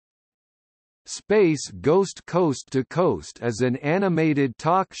Space Ghost Coast to Coast is an animated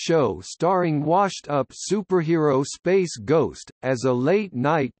talk show starring washed-up superhero Space Ghost, as a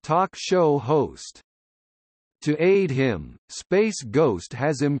late-night talk show host. To aid him, Space Ghost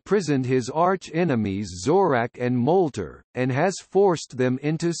has imprisoned his arch-enemies Zorak and Molter, and has forced them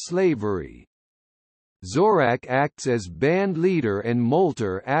into slavery. Zorak acts as band leader and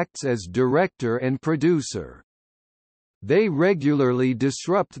Molter acts as director and producer. They regularly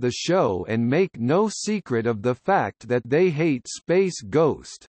disrupt the show and make no secret of the fact that they hate Space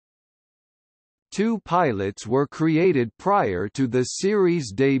Ghost. 2 pilots were created prior to the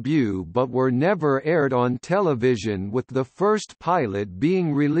series' debut but were never aired on television, with the first pilot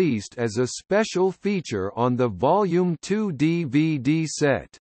being released as a special feature on the Volume 2 DVD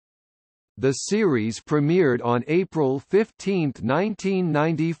set. The series premiered on April 15,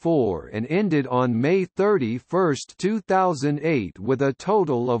 1994 and ended on May 31, 2008 with a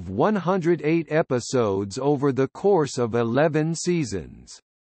total of 108 episodes over the course of 11 seasons.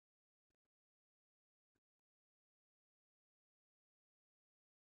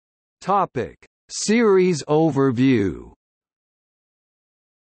 Topic: Series overview.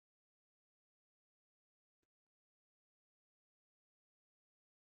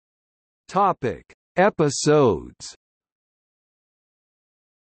 Topic: Episodes.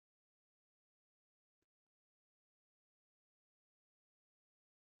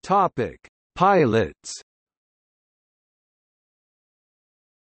 Topic: Pilots.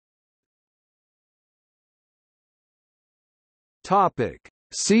 Topic: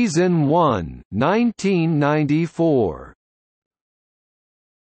 Season 1, 1994.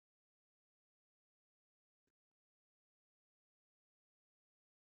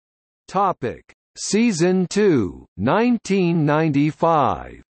 Topic: Season 2,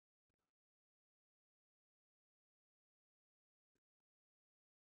 1995.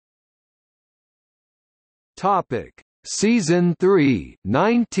 Topic: Season 3,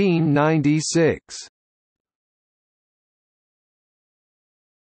 1996.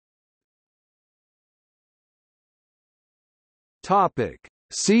 Topic: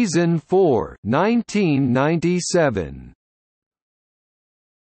 Season 4, 1997.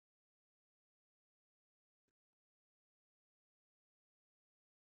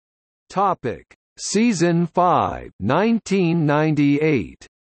 Topic: Season 5, 1998.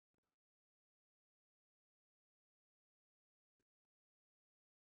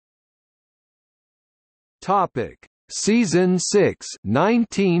 Topic: Season 6,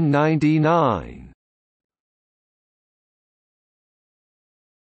 1999.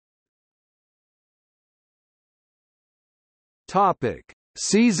 Topic: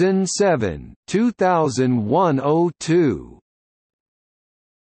 Season 7, 2001-02.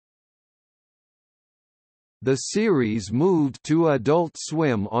 The series moved to Adult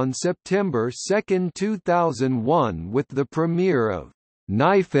Swim on September 2, 2001 with the premiere of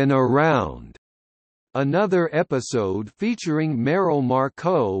Knifin' Around. Another episode featuring Meryl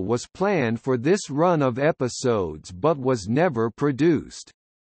Marceau was planned for this run of episodes but was never produced.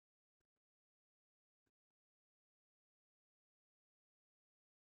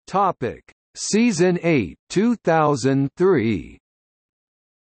 Topic: Season 8, 2003.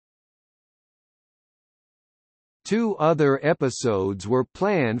 2 other episodes were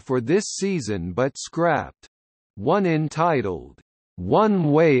planned for this season but scrapped. One, entitled,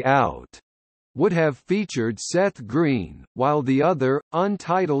 "One Way Out," would have featured Seth Green, while the other,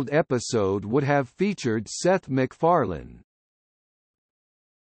 untitled episode would have featured Seth MacFarlane.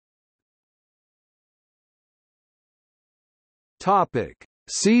 Topic: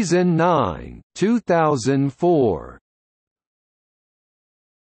 Season 9, 2004.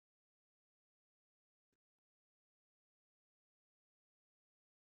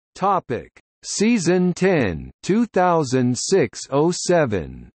 Topic: Season 10,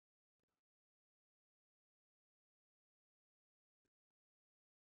 2006-07.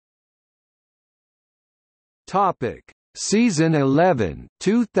 Topic: Season 11,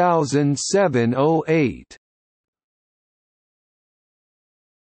 2007-08.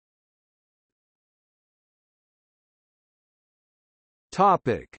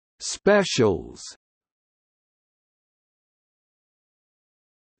 Topic: Specials.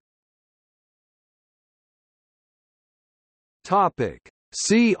 Topic: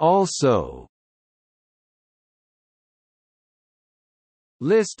 See also.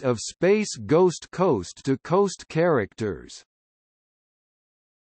 List of Space Ghost Coast to Coast characters.